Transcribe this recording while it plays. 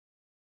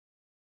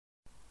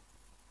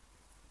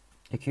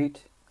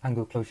Acute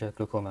angle closure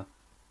glaucoma.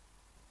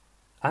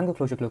 Angle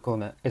closure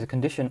glaucoma is a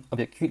condition of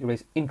the acutely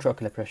raised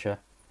intraocular pressure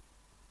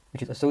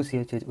which is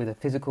associated with a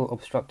physical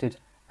obstructed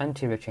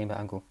anterior chamber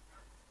angle.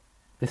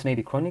 This may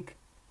be chronic,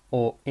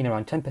 or in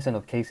around 10%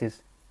 of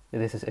cases,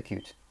 this is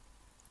acute.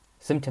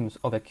 Symptoms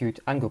of acute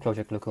angle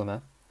closure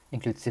glaucoma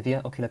include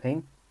severe ocular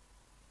pain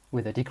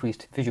with a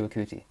decreased visual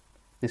acuity.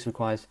 This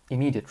requires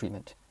immediate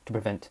treatment to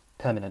prevent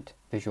permanent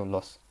visual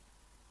loss.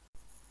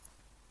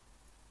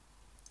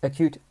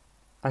 Acute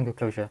angle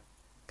closure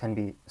can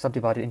be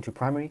subdivided into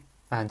primary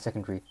and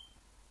secondary.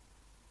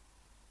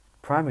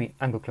 Primary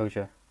angle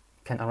closure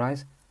can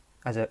arise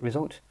as a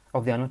result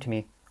of the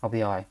anatomy of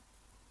the eye.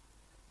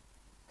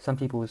 Some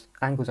people's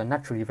angles are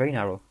naturally very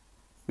narrow,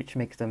 which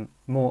makes them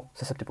more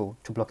susceptible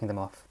to blocking them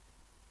off.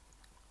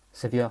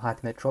 Severe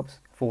hypermetropes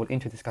fall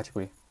into this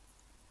category.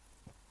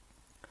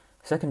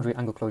 Secondary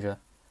angle closure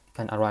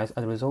can arise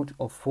as a result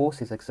of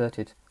forces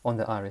exerted on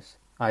the iris,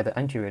 either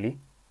anteriorly,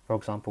 for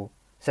example,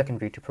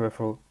 secondary to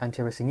peripheral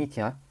anterior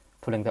synetia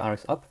pulling the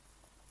iris up,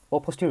 or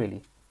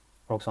posteriorly,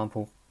 for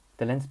example,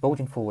 the lens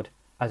bulging forward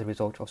as a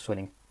result of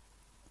swelling.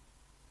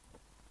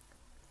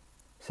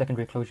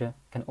 Secondary closure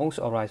can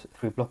also arise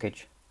through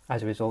blockage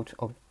as a result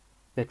of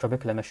the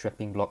trabecular mesh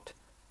being blocked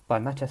by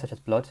matter such as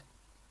blood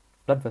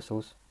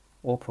vessels,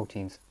 or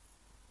proteins.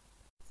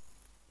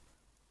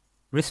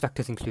 Risk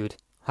factors include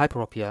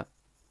hyperopia,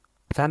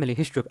 family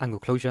history of angle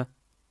closure,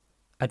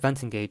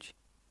 advancing age,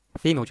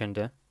 female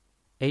gender,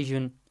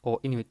 Asian or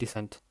Inuit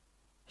descent,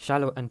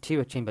 shallow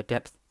anterior chamber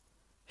depth,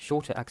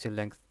 shorter axial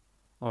length,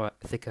 or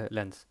a thicker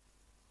lens.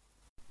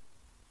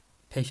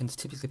 Patients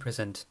typically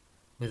present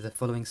with the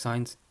following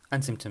signs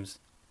and symptoms: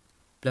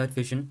 blurred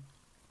vision,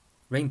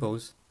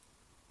 rainbows,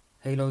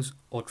 halos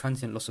or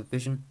transient loss of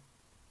vision,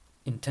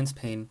 intense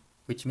pain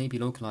which may be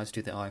localized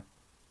to the eye,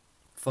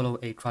 follow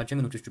a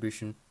trigeminal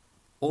distribution,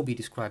 or be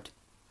described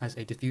as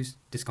a diffuse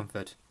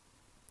discomfort.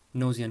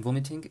 Nausea and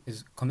vomiting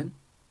is common,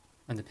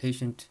 and the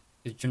patient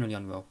is generally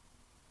unwell.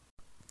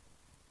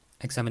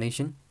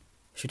 Examination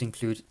should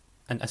include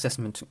an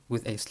assessment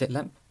with a slit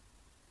lamp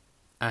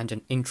and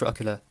an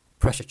intraocular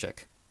pressure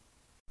check.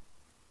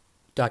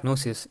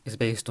 Diagnosis is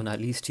based on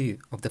at least 2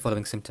 of the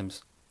following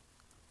symptoms: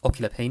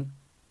 ocular pain,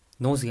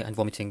 nausea and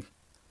vomiting,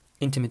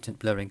 intermittent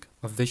blurring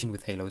of vision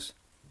with halos,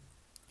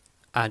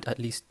 and at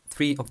least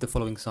 3 of the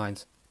following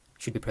signs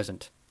should be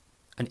present: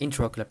 an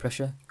intraocular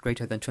pressure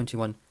greater than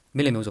 21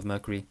 millimoles of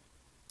mercury,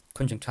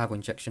 conjunctival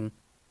injection,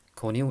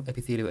 corneal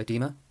epithelial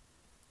edema,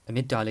 a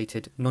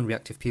mid-dilated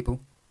non-reactive pupil,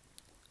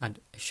 and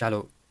a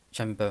shallow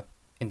chamber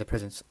in the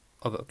presence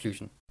of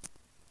occlusion.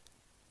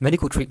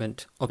 Medical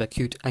treatment of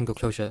acute angle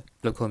closure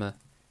glaucoma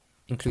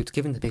includes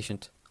giving the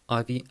patient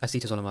IV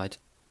acetazolamide.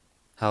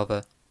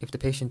 However, if the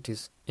patient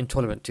is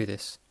intolerant to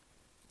this,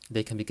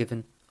 they can be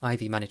given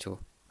IV mannitol.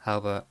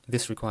 However,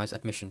 this requires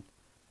admission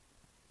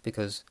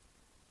because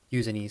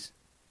Usenes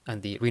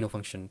and the renal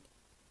function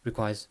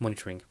requires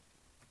monitoring.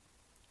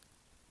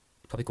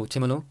 Topical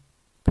timolol,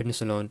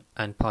 prednisolone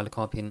and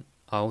pilocarpine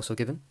are also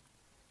given.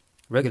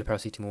 Regular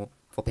paracetamol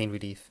for pain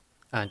relief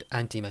and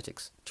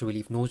antiemetics to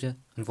relieve nausea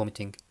and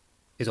vomiting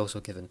is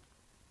also given.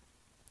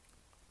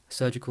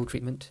 Surgical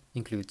treatment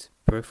includes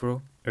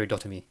peripheral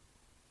iridotomy.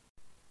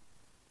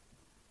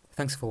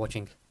 Thanks for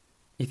watching.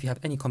 If you have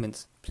any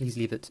comments, please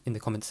leave it in the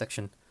comments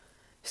section.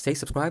 Stay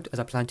subscribed as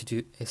I plan to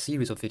do a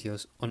series of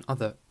videos on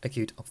other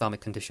acute ophthalmic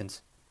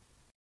conditions.